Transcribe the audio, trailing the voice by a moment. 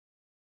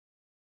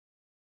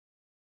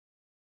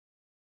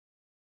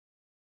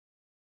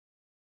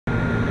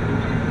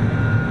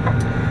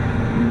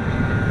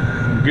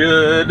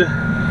Good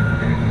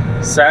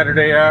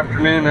Saturday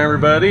afternoon,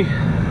 everybody.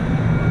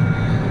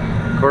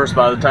 Of course,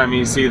 by the time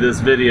you see this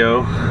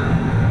video,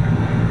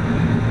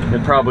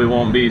 it probably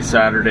won't be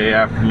Saturday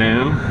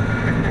afternoon.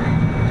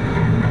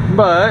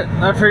 But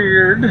I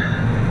figured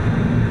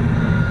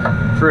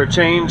for a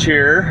change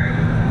here,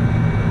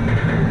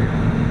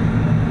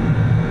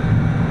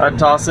 I'd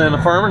toss in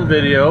a farming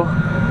video.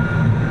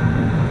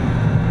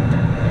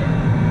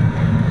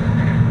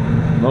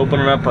 I'm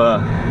opening up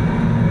a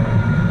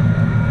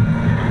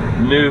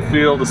new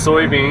field of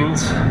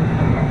soybeans.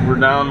 We're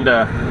down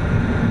to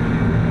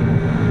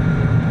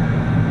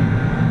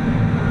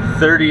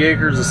 30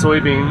 acres of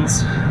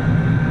soybeans.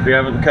 We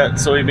haven't cut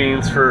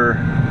soybeans for,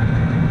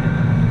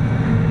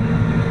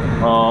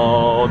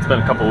 oh, it's been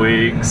a couple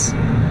weeks.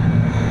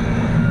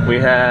 We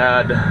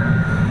had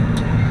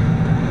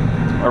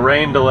a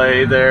rain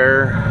delay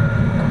there.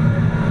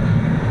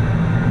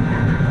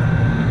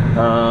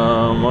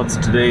 What's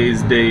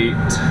today's date?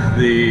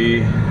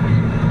 The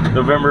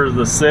November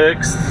the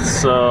 6th,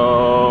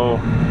 so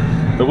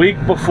the week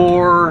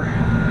before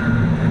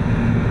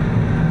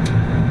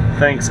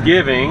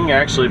Thanksgiving,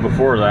 actually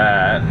before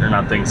that, or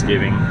not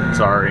Thanksgiving,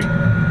 sorry,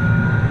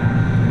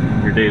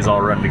 your days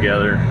all run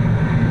together.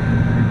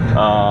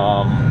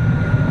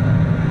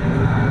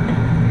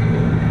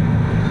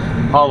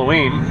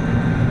 Halloween.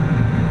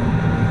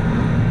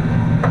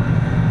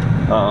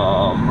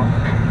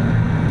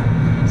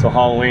 So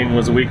Halloween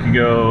was a week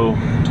ago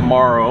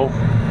tomorrow.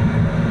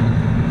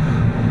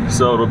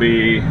 So it'll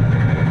be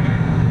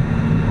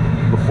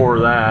before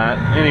that.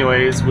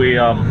 Anyways, we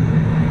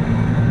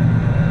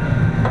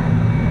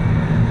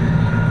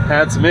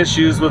had some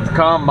issues with the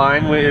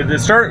combine. It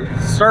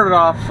started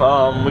off,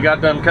 we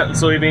got done cutting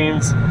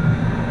soybeans,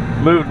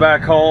 moved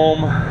back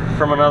home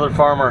from another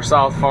farm, our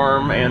south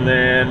farm, and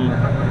then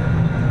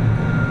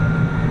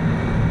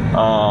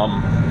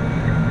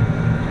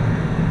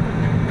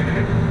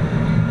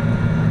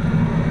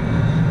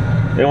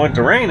it went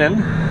to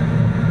raining.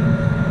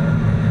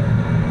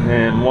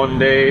 And one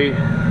day,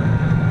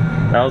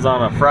 that was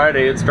on a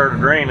Friday, it started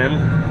raining.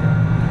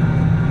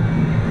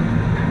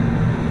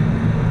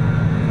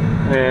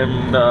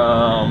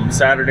 And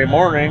Saturday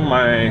morning,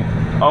 my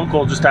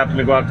uncle just happened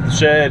to go out to the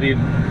shed.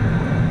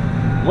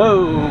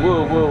 Whoa,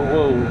 whoa, whoa,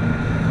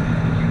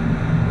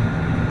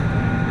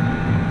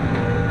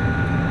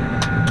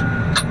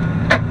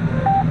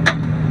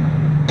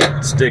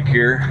 whoa. Stick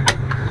here.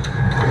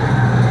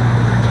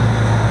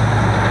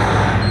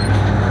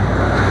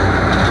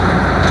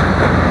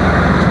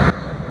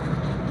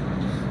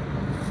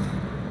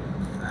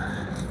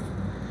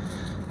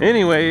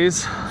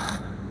 Anyways,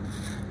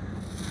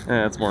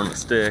 it's more than a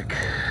stick.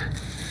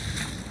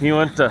 He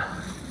went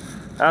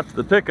out to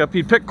the pickup.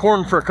 He picked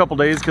corn for a couple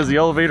days because the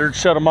elevator had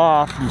shut him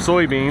off from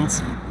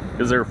soybeans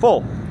because they were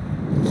full.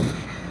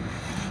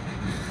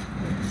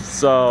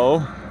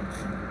 So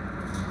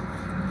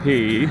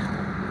he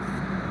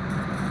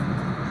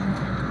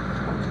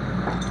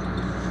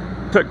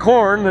picked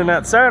corn, and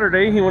that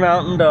Saturday he went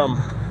out and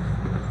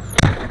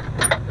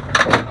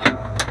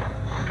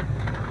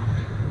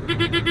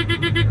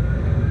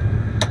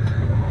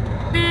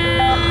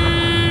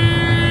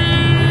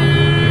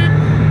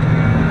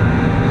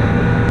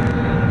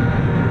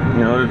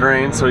to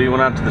drain, so he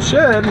went out to the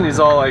shed and he's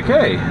all like,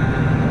 hey,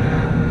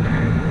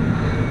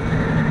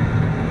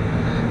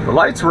 the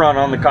lights were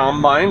on the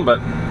combine, but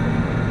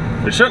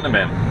they shouldn't have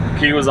been. The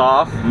key was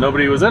off,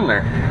 nobody was in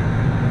there.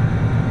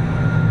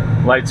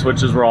 Light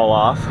switches were all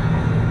off.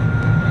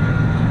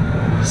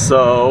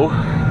 So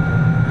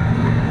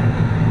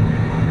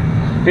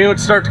he went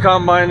to start the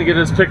combine to get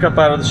his pickup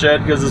out of the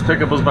shed because his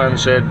pickup was behind the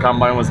shed,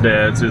 combine was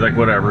dead, so he's like,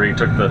 whatever. He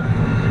took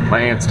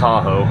my aunt's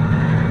Tahoe.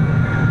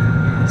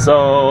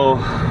 So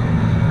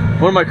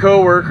one of my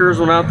co-workers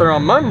went out there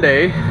on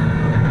Monday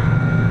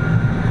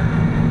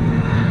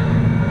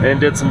and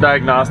did some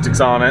diagnostics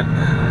on it.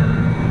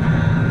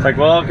 It's like,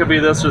 well, it could be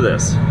this or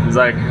this. He's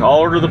like, I'll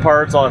order the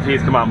parts, I'll have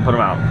Heath come out and put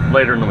them out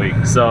later in the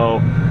week.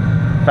 So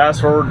fast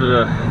forward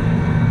to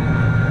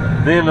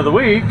the end of the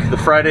week, the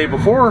Friday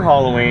before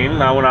Halloween,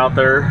 I went out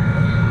there,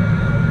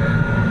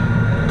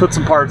 put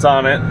some parts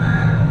on it.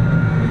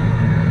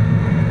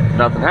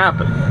 Nothing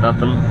happened.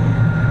 Nothing.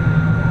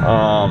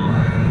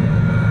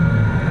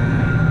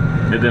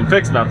 It didn't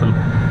fix nothing.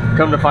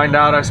 Come to find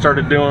out, I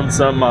started doing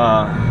some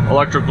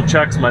electrical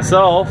checks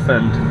myself,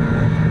 and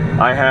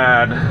I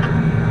had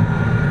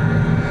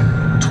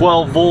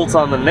 12 volts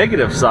on the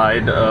negative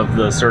side of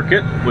the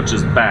circuit, which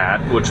is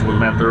bad, which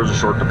meant there was a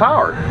short to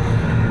power.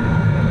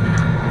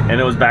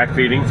 And it was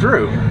backfeeding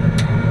through.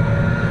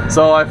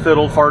 So I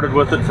fiddle-farted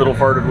with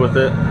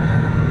it.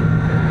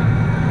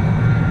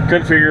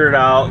 Couldn't figure it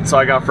out, so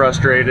I got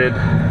frustrated.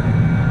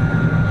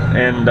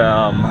 And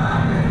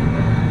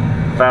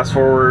fast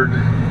forward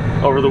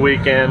over the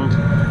weekend,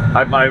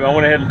 I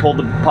went ahead and pulled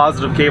the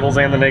positive cables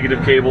and the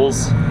negative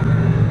cables.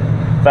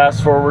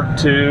 Fast forward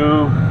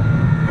to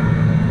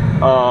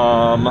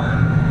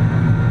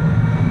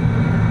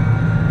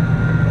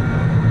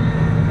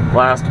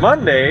last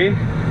Monday,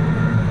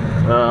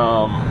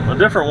 a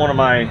different one of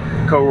my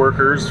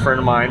co-workers, friend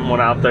of mine,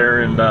 went out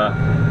there and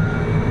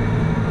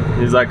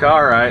he's like,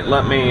 all right,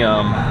 let me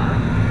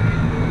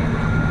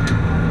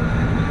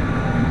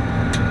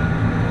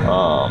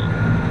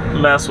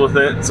mess with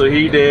it. So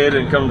he did,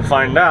 and come to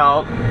find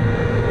out,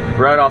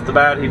 right off the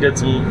bat, he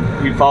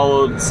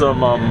followed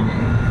some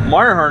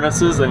wire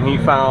harnesses, and he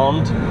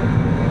found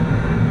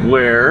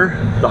where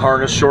the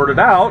harness shorted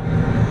out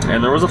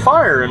and there was a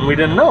fire, and we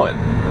didn't know it.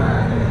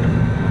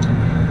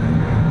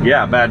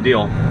 Yeah, bad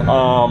deal.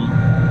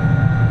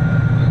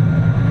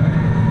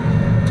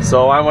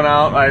 So I went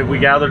out, we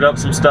gathered up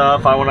some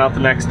stuff. I went out the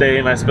next day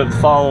and I spent the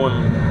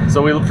following.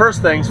 So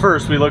first things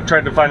first, we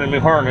tried to find a new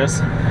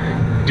harness.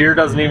 Deere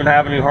doesn't even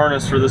have a new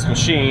harness for this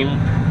machine.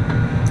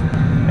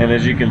 And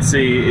as you can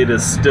see, it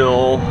is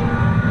still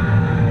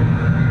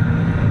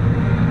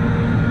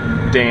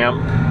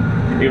damp,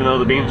 even though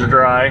the beans are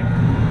dry.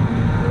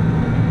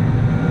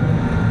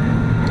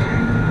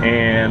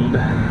 And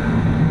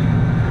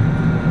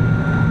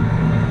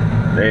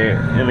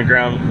the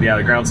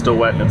ground's still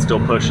wet and it's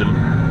still pushing.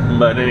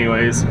 But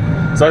anyways,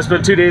 so I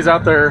spent 2 days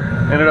out there,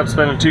 ended up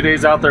spending 2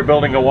 days out there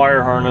building a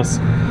wire harness.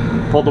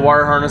 Pulled the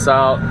wire harness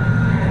out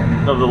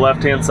of the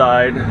left-hand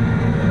side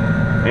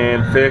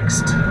and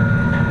fixed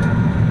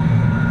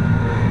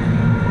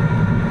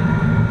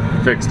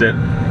it.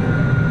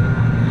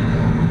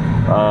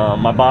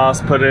 My boss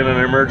put in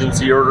an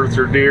emergency order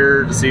through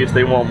Deere to see if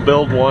they won't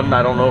build one.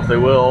 I don't know if they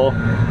will.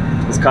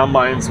 This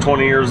combine's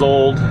 20 years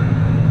old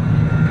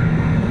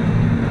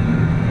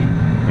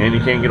and you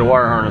can't get a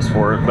wire harness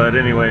for it. But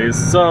anyways,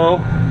 so,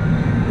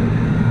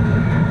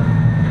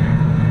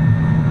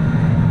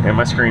 and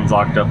my screen's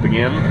locked up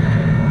again.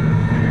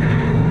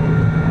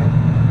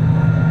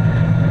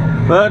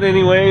 But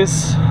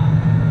anyways,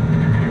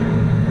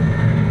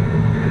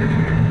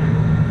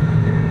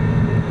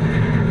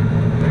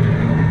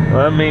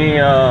 let me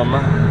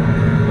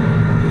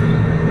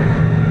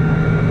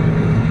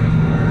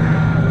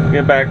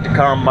get back to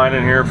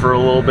combining here for a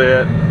little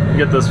bit,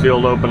 get this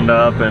field opened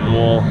up, and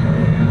we'll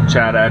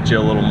chat at you a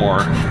little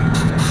more.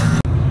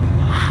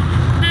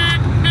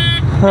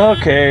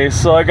 Okay,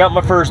 so I got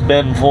my first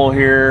bin full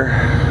here.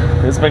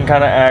 It's been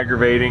kind of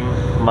aggravating.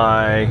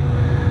 My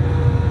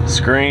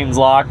screen's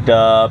locked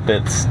up.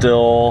 It's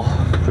still,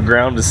 the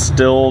ground is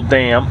still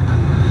damp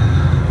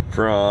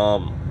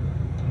from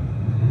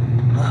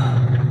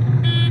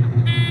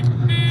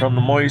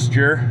the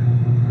moisture.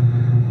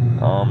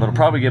 It'll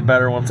probably get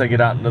better once I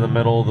get out into the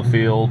middle of the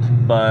field,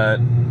 but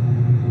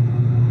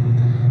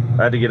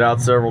I had to get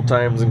out several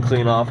times and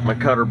clean off my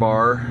cutter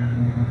bar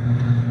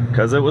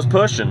because it was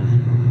pushing.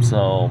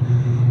 So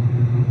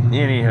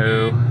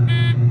anywho,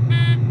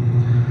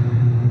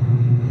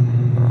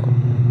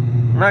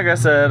 like I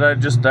said, I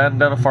hadn't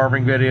done a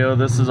farming video.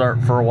 This is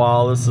for a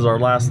while. This is our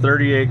last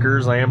 30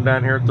 acres. I am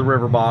down here at the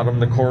river bottom.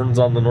 The corn's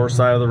on the north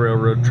side of the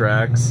railroad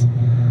tracks.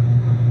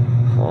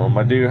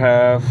 I do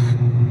have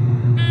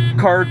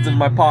cards in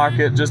my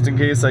pocket just in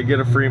case I get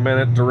a free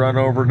minute to run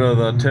over to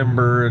the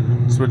timber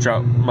and switch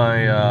out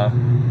my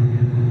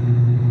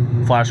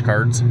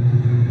flashcards.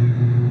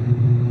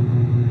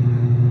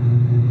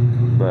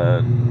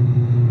 But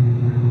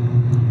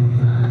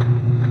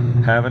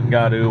haven't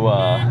got to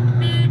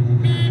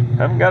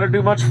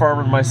do much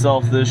farming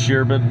myself this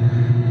year. But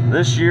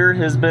this year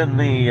has been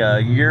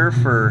the year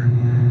for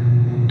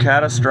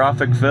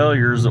catastrophic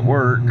failures at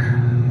work.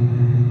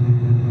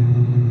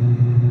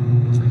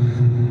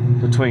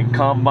 Between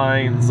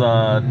combines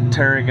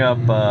tearing up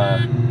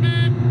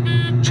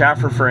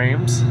chaffer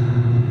frames,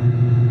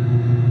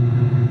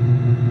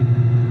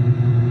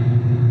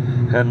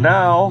 and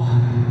now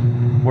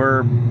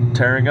we're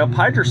tearing up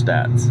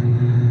hydrostats.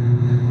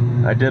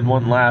 I did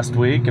one last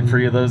week, and for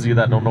those of you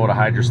that don't know what a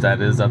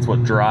hydrostat is, that's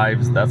what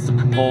drives, that's the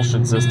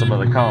propulsion system of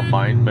the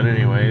combine. But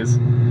anyways,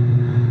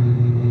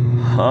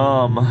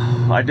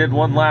 I did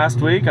one last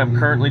week. I'm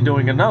currently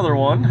doing another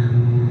one.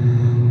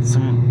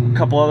 A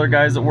couple other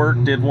guys at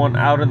work did one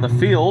out in the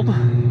field,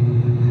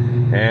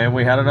 and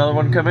we had another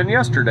one come in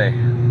yesterday.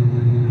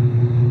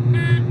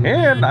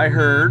 And I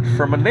heard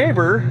from a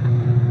neighbor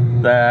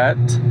that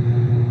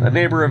a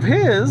neighbor of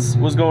his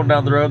was going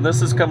down the road. And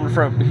this is coming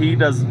from,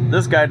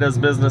 this guy does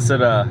business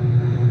at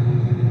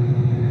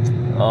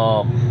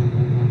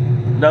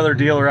another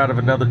dealer out of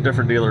another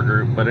different dealer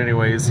group. But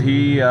anyways,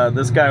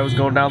 this guy was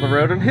going down the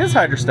road and his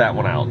hydrostat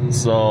went out.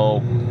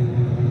 So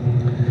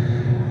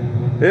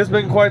it's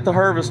been quite the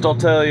harvest, I'll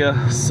tell you.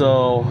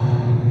 So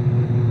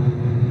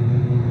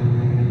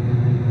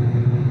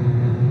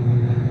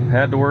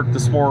had to work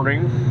this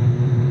morning.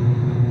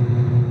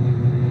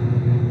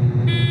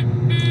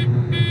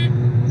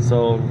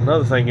 So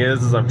another thing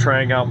is I'm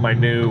trying out my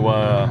new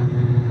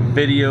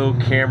video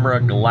camera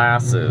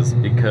glasses,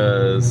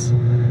 because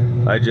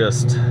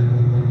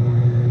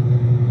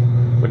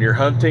when you're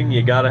hunting,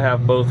 you gotta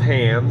have both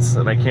hands,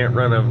 and I can't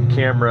run a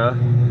camera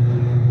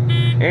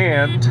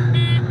and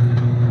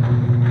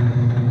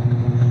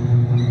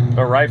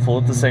a rifle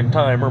at the same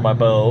time, or my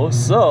bow.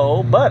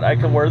 So, but I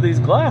can wear these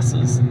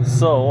glasses,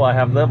 so I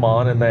have them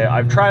on, and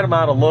I've tried them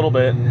out a little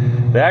bit.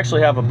 They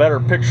actually have a better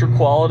picture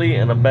quality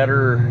and a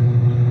better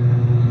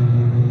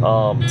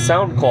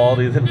sound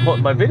quality than what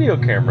my video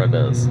camera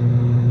does.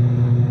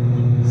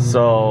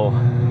 So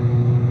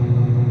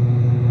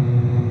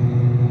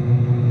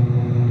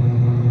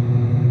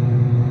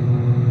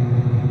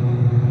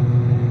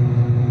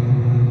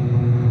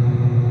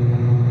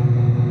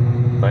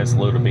nice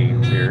load of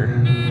beans here.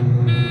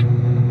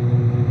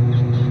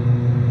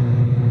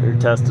 They're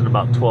testing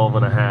about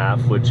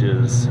 12.5, which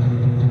is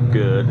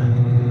good.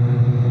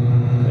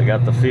 They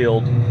got the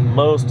field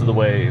most of the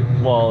way,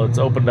 well, it's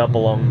opened up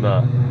along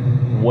the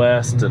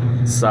west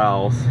and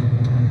south.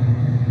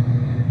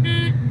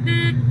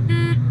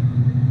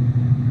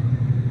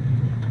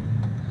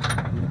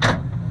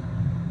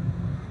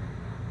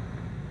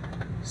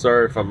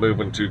 Sorry if I'm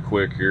moving too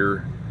quick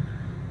here.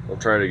 I'll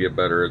try to get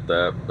better at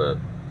that, but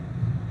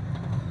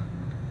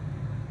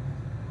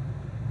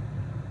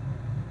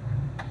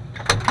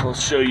I'll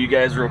show you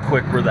guys real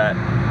quick where that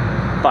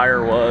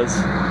fire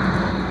was.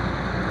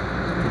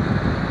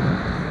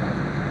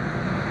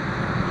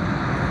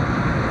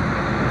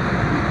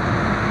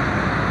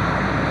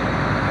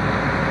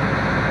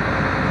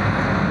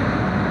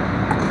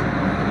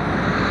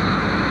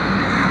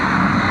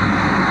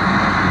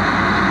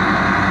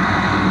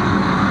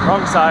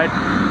 Wrong side.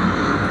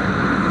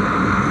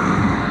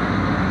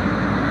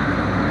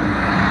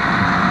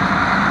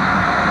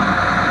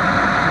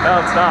 No,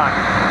 it's not.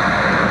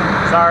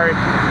 Sorry.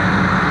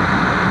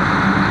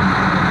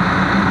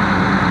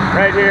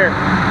 Right here.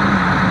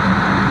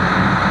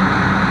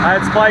 I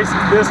had spliced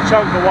this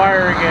chunk of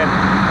wiring in,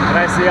 and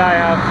I see I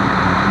have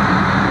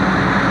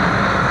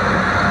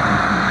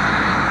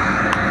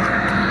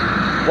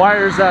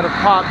wires that have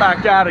popped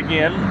back out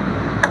again.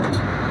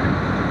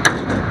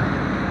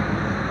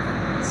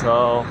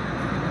 So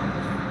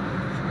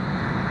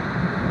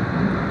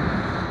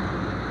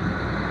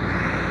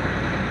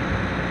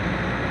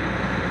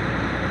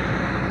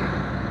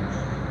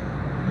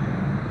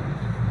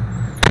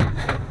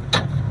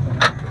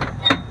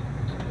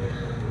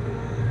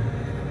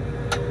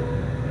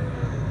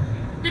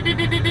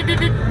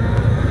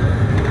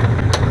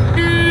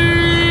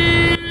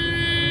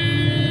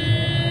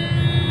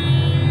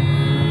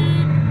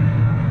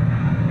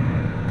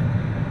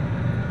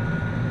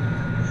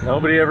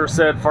nobody ever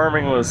said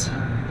farming was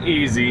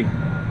easy.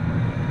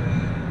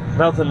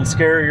 Nothing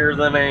scarier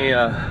than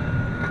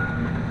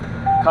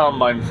a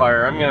combine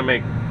fire. I'm gonna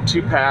make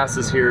 2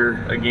 passes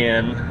here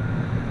again,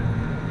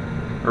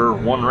 or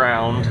 1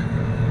 round.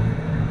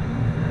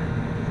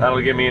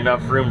 That'll give me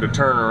enough room to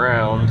turn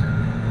around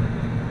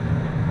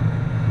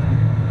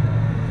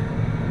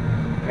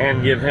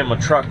and give him a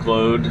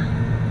truckload.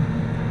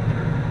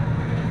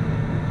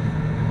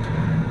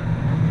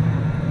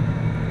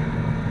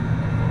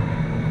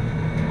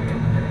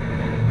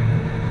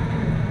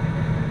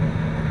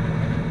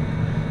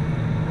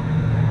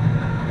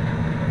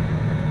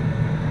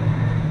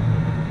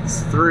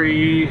 It's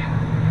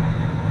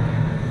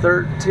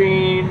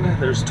 313.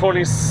 There's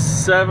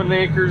 27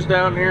 acres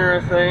down here, I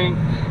think.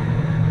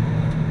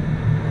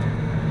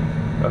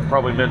 I've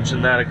probably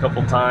mentioned that a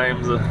couple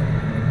times.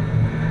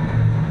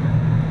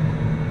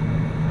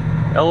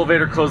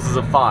 Elevator closes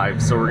at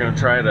 5, so we're gonna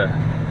try to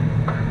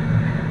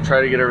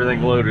get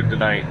everything loaded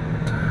tonight.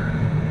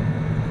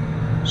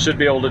 Should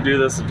be able to do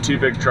this in 2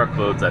 big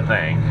truckloads, I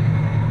think.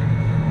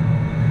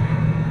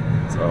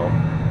 So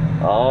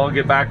I'll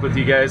get back with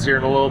you guys here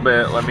in a little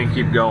bit. Let me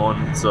keep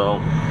going.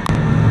 So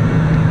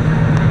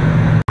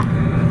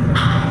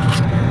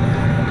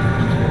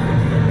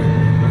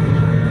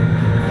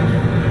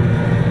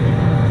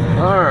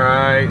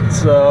alright,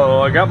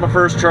 so I got my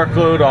first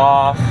truckload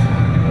off.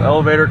 The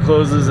elevator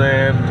closes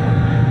in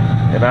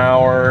an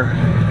hour.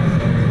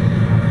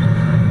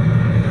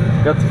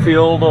 Got the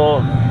field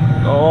all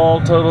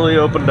totally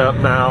opened up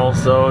now,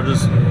 so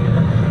just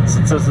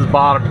since this is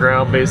bottom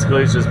ground,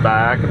 basically it's just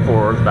back and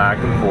forth, back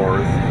and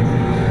forth.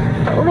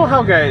 I don't know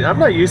how guys, I'm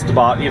not used to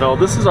bottom, you know,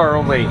 this is our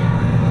only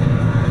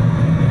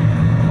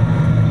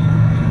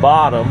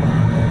bottom.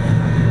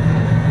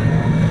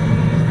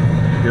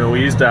 You know,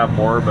 we used to have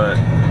more, but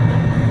I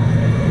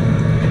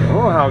don't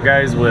know how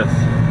guys with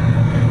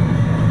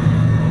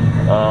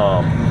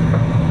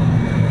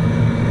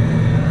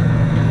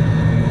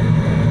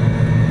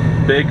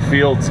big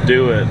fields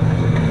do it.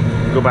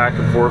 Go back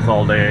and forth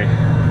all day.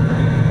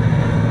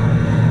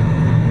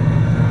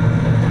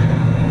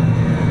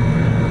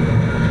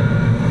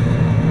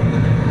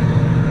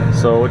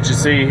 So what you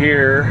see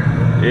here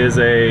is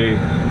a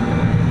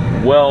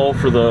well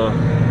for the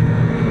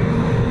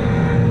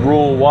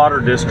rural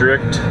water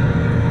district.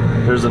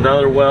 There's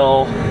another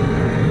well.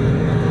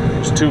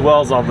 There's 2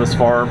 wells on this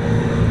farm.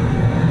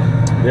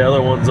 The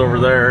other one's over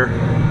there.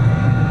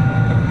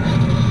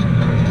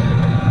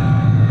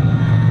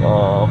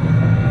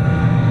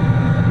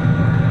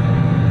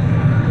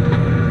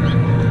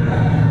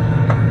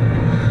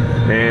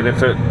 And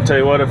tell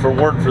you what, if it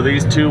weren't for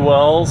these 2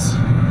 wells,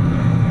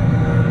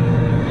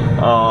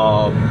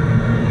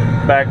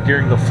 back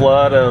during the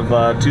flood of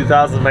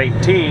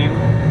 2019,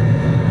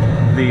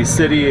 the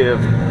city of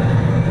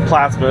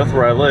Plattsmouth,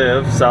 where I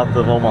live, south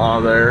of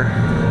Omaha there,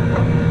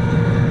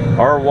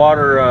 our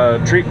water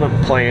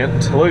treatment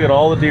plant, look at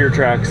all the deer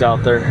tracks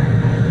out there.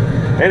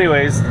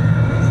 Anyways,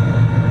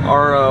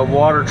 our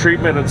water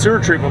treatment and sewer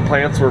treatment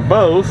plants were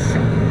both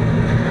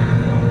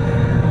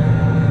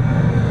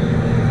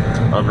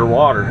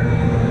underwater.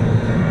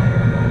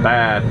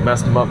 Bad,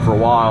 messed them up for a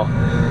while.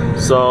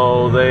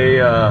 So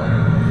they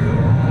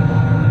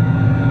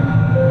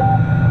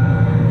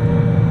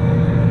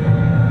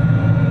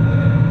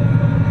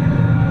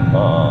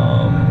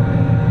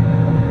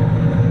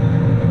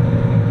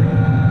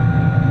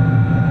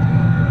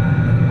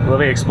let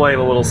me explain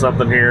a little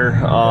something here.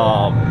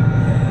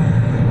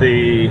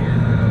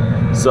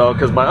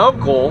 Because my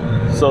uncle,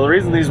 so the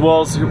reason these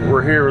wells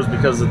were here was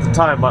because at the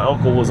time my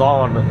uncle was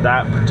on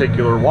that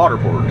particular water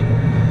board,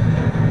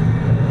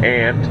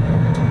 and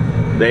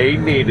they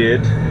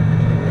needed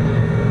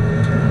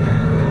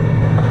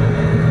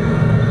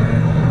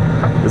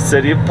the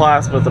city of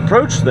Plattsmouth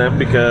approached them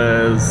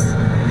because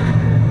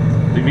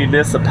the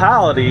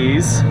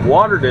municipalities,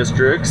 water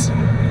districts,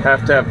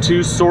 have to have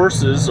two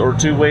sources or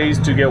two ways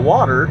to get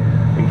water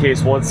in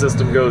case one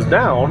system goes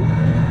down.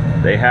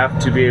 They have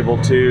to be able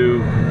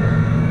to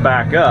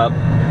back up,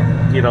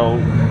 you know,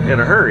 in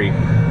a hurry.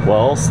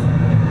 Well,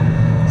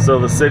 so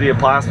the city of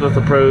Plattsmouth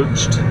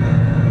approached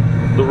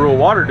the rural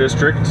water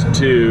district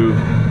to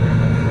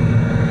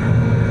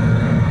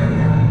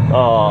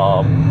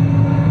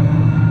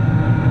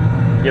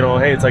you know,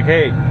 hey, it's like,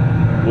 hey,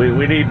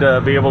 we need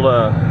to be able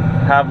to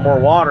have more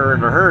water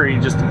in a hurry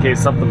just in case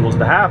something was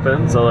to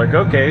happen. So like,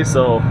 okay,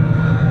 so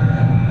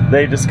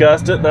they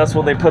discussed it, and that's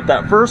when they put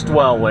that first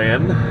well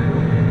in.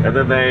 And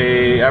then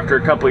they, after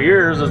a couple of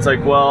years, it's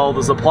like, well,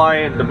 the supply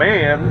and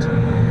demand,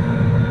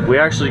 we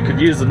actually could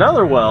use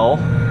another well.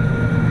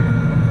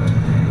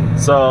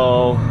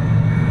 So,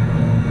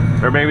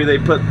 or maybe they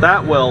put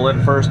that well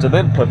in first and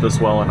then put this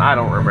well in, I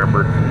don't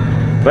remember.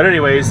 But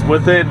anyways,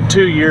 within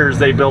 2 years,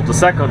 they built a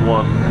second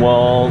one.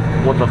 Well,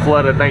 when the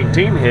flood of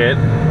 19 hit,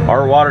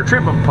 our water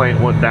treatment plant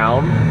went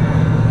down.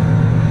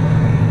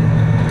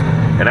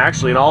 And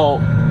actually, in all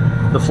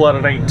the flood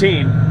of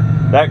 19,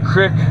 that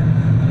creek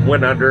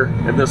went under,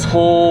 and this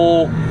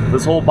whole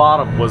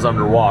bottom was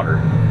underwater.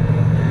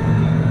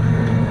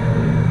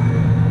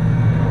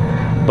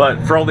 But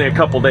for only a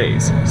couple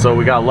days, so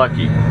we got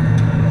lucky.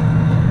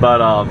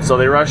 But so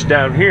they rushed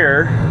down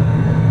here.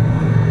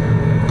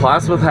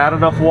 Plattsmouth had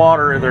enough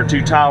water in their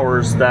two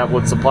towers that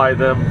would supply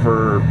them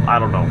for, I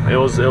don't know, it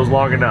was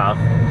long enough.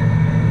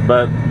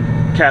 But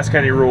Cass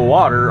County Rural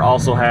Water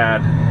also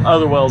had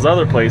other wells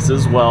other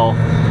places. Well,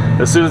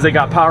 as soon as they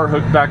got power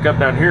hooked back up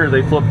down here,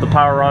 they flipped the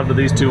power onto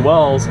these two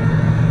wells,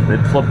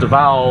 then flipped a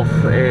valve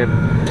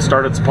and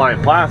started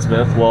supplying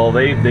Plattsmouth. Well,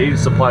 they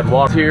supplied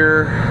water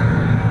here.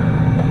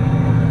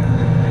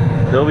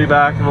 He'll be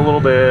back in a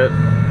little bit.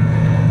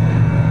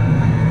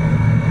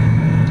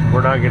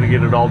 We're not going to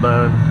get it all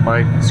done.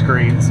 My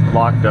screen's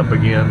locked up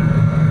again.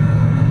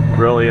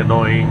 Really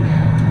annoying.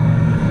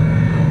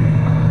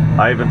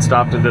 I even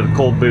stopped and did a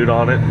cold boot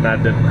on it, and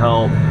that didn't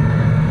help.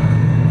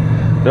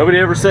 Nobody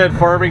ever said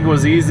farming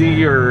was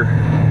easy or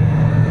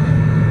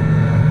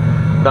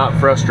not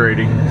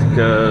frustrating,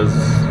 because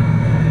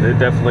it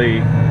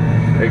definitely,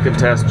 it can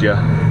test you.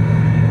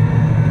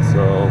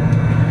 So,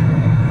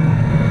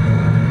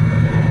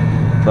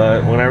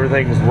 but when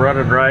everything's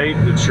running right,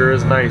 it sure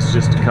is nice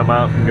just to come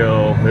out and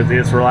go.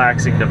 It's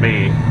relaxing to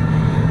me.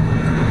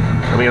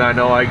 I mean, I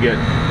know I get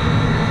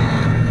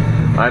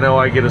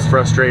as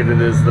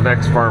frustrated as the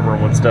next farmer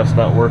when stuff's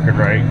not working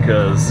right,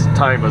 because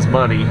time is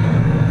money.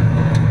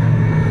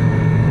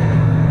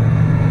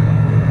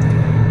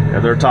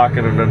 And they're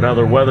talking of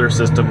another weather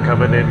system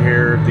coming in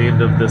here at the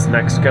end of this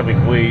next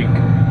coming week.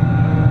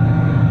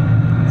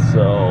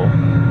 So,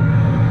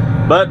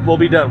 but we'll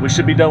be done. We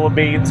should be done with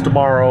beans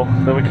tomorrow.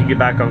 Then we can get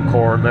back on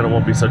corn. Then it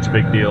won't be such a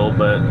big deal.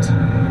 But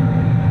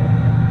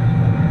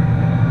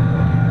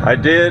I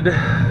did,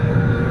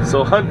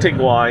 so hunting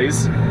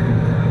wise,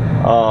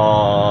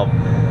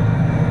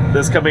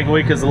 this coming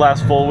week is the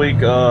last full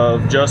week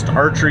of just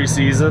archery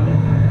season.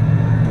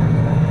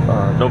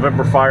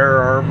 November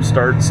firearms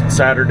starts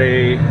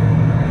Saturday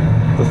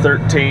the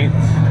 13th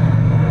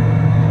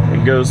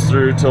and goes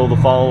through till the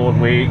following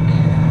week.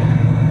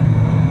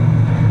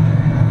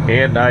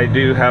 And I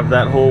do have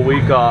that whole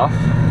week off.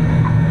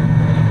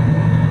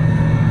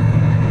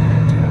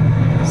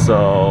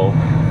 So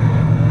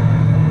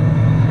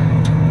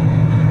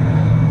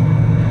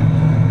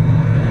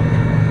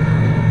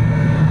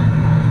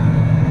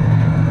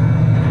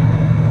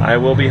I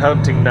will be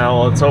hunting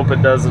now. Let's hope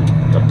it doesn't,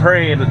 I'm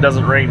praying it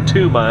doesn't rain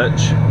too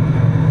much,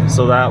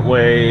 so that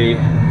way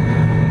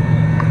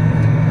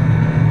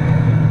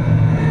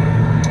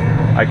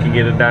I can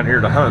get it down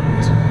here to hunt.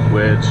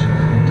 Which,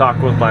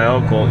 talk with my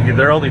uncle,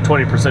 there are only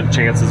 20%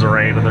 chances of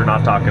rain and they're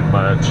not talking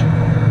much.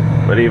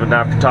 But even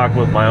after talking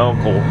with my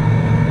uncle,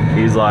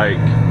 he's like,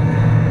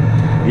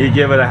 you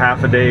give it a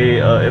half a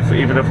day,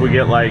 even if we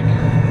get like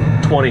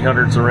 20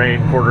 hundredths of rain,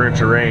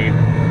 quarter-inch of rain,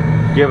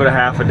 give it a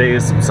half a day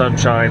of some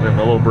sunshine and a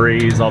little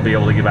breeze, I'll be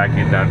able to get back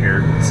in down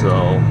here. So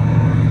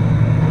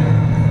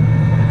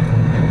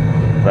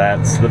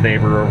that's the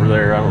neighbor over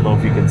there. I don't know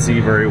if you can see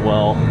very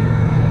well.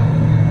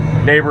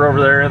 Neighbor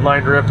over there,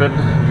 inline ripping.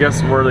 I'm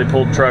guessing where they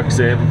pulled trucks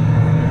in.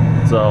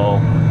 So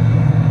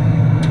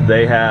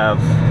they have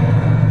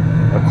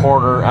a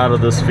corner out of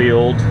this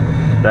field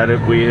that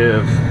we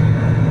have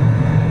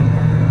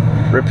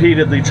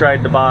repeatedly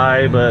tried to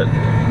buy, but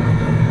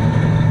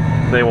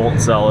they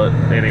won't sell it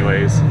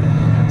anyways.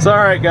 So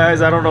alright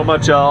guys, I don't know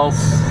much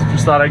else.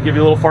 Just thought I'd give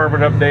you a little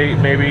farming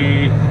update.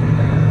 Maybe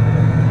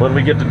when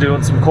we get to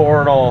doing some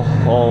corn,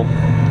 I'll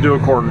do a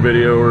corn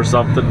video or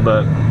something,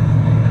 but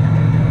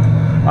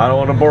I don't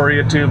want to bore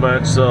you too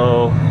much.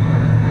 So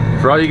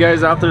for all you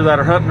guys out there that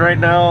are hunting right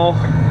now,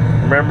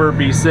 remember,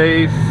 be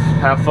safe,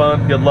 have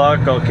fun, good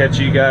luck. I'll catch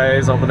you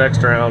guys on the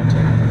next round.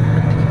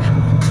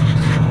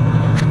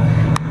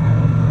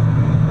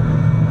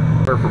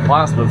 For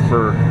Plasmith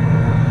for,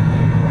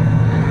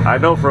 I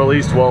know, for at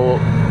least well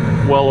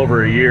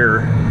over a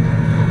year.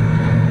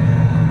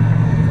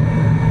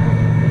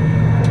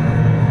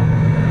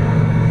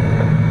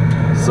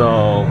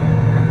 So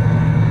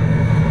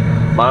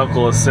my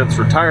uncle has since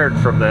retired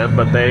from them,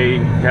 but they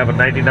have a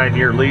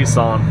 99-year lease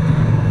on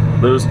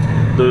those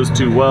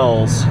two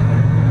wells.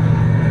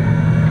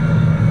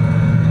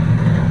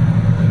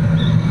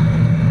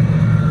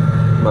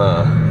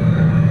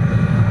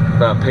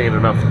 Not paying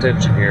enough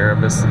attention here.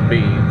 I'm missing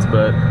beans,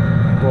 but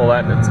well,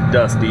 that and it's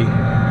dusty.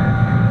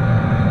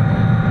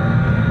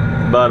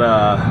 But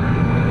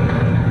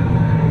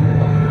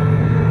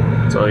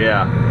so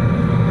yeah.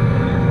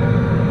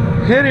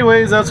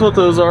 Anyways, that's what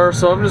those are.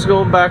 So I'm just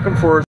going back and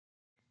forth.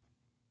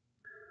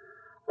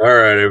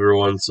 Alright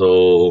everyone,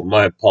 so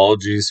my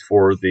apologies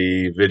for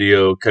the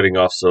video cutting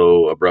off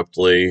so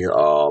abruptly.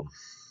 I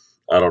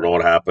don't know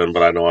what happened,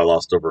 but I know I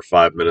lost over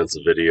 5 minutes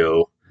of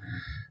video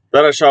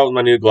that I shot with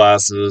my new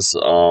glasses.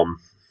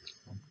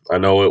 I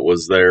know it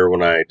was there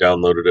when I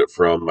downloaded it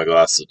from my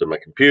glasses to my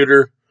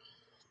computer.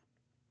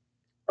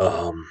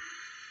 I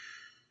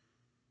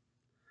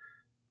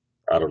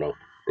don't know.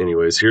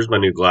 Anyways, here's my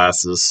new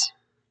glasses.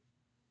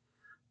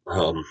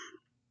 I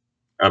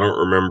don't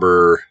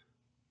remember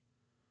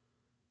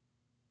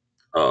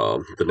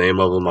the name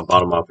of them. I bought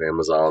them off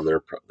Amazon.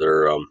 They're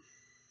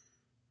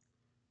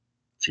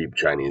cheap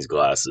Chinese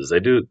glasses. They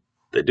do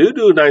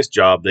a nice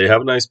job. They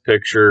have a nice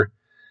picture,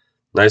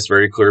 nice,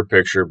 very clear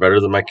picture, better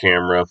than my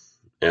camera,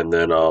 and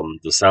then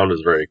the sound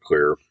is very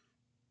clear.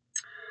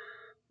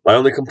 My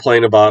only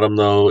complaint about them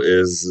though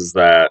is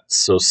that,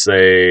 so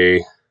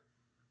say,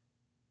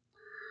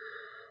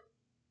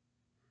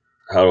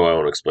 how do I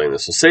want to explain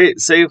this? So say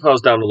if I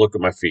was down to look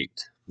at my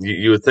feet,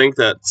 you would think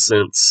that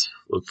since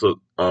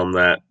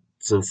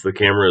the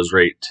camera is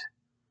right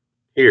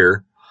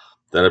here,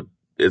 that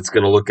it's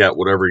going to look at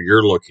whatever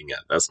you're looking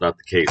at. That's not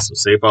the case. So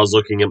say if I was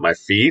looking at my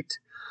feet,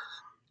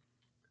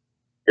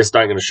 it's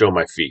not going to show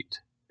my feet.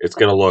 It's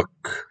going to look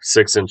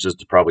 6 inches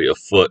to probably a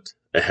foot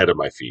ahead of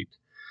my feet.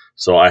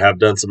 So I have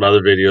done some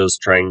other videos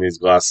trying these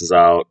glasses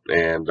out,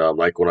 and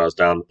like when I was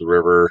down at the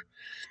river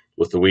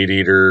with the weed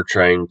eater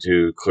trying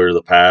to clear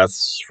the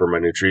paths for my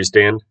new tree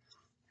stand,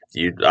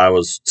 I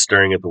was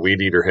staring at the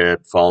weed eater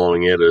head,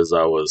 following it as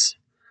I was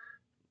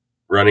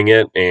running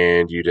it,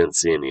 and you didn't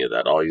see any of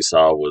that. All you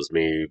saw was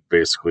me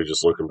basically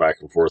just looking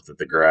back and forth at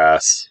the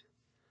grass,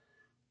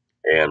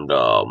 and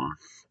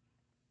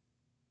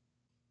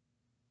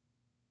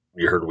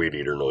you heard weed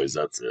eater noise.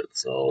 That's it.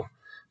 So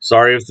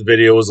sorry if the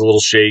video was a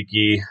little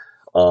shaky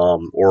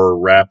or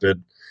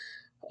rapid.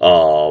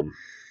 When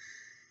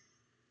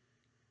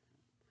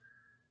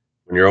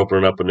you're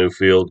opening up a new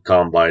field,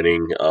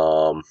 combining,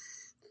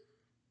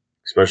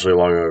 especially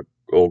along an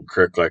old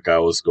creek like I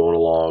was going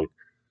along,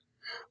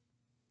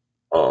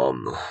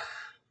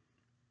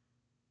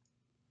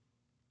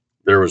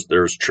 there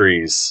was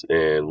trees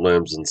and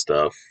limbs and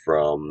stuff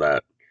from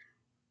that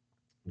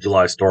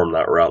July storm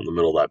that were out in the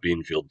middle of that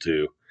bean field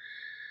too.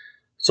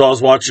 So I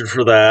was watching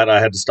for that. I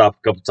had to stop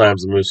a couple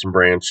times and move some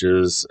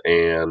branches,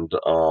 and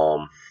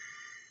the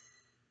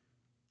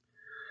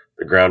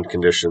ground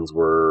conditions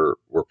were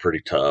pretty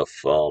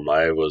tough.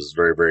 I was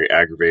very, very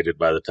aggravated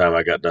by the time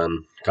I got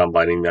done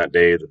combining that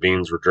day. The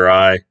beans were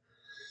dry,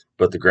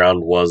 but the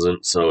ground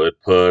wasn't, so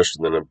it pushed,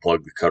 and then it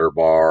plugged the cutter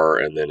bar,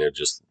 and then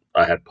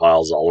I had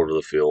piles all over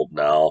the field.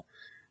 Now,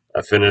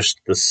 I finished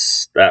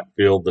that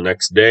field the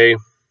next day.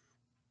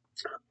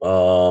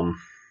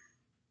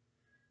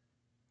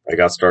 I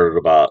got started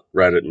about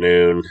right at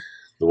noon.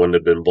 The wind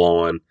had been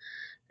blowing,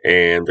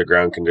 and the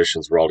ground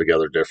conditions were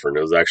altogether different.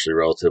 It was actually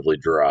relatively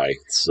dry,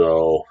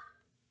 so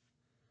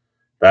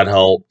that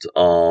helped.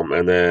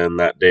 And then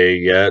that day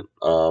yet,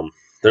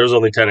 there was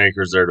only 10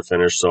 acres there to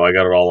finish, so I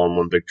got it all on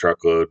one big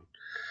truckload.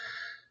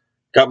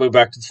 Got moved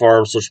back to the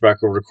farm, switched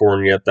back over to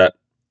corn yet that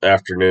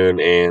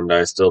afternoon, and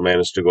I still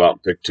managed to go out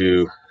and pick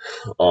two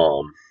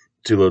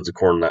loads of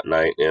corn that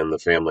night, and the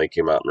family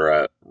came out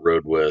and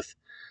rode with.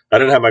 I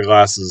didn't have my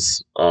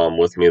glasses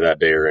with me that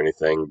day or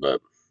anything,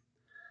 but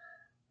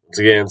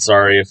again,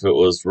 sorry if it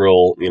was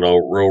real,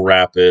 real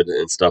rapid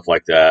and stuff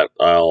like that.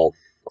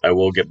 I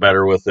will get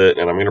better with it,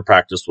 and I'm going to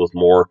practice with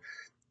more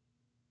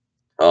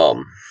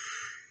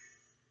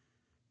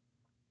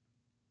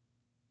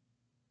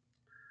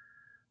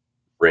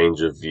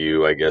range of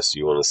view, I guess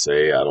you want to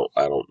say. I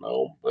don't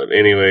know. But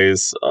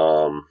anyways,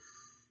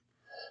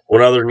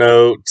 one other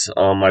note,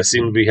 I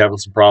seem to be having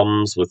some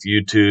problems with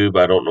YouTube.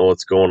 I don't know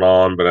what's going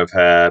on, but I've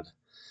had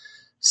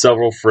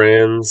several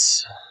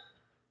friends,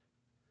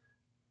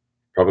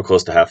 probably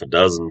close to half a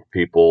dozen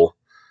people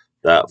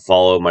that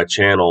follow my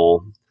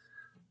channel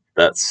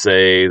that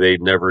say they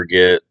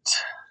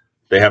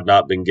have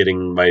not been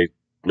getting my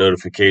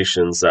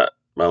notifications that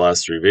my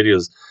last 3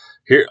 videos.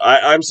 Here,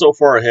 I'm so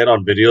far ahead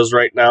on videos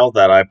right now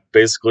that I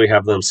basically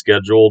have them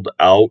scheduled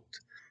out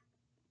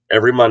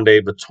every Monday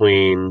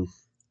between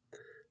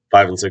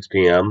 5 and 6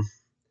 p.m.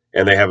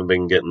 and they haven't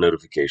been getting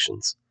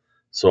notifications.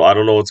 So I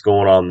don't know what's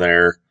going on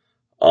there.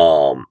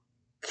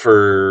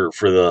 For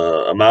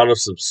the amount of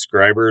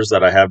subscribers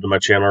that I have to my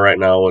channel right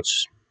now,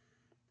 which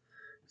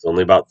is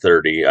only about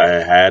 30,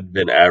 I had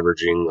been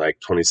averaging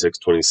like 26,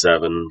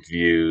 27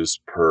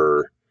 views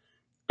per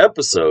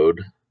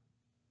episode,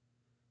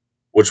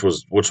 which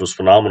was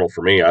phenomenal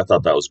for me. I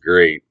thought that was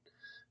great,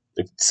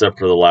 except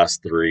for the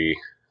last 3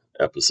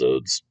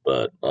 episodes,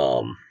 but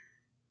or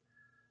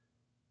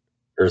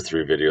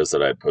 3 videos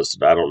that I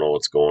posted. I don't know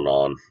what's going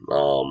on.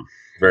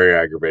 Very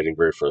aggravating,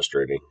 very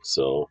frustrating.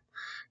 So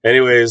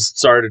anyways,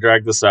 sorry to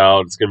drag this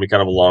out. It's gonna be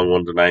kind of a long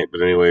one tonight,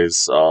 but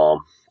anyways,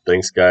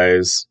 thanks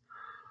guys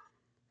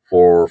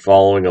for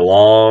following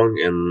along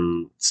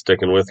and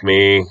sticking with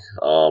me.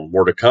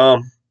 More to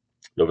come.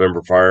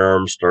 November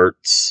firearms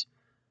starts.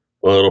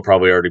 Well, it'll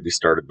probably already be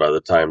started by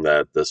the time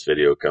that this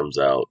video comes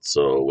out.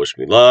 So wish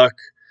me luck.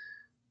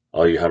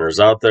 All you hunters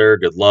out there,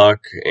 good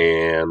luck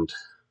and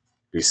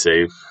be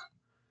safe.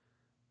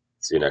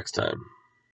 See you next time.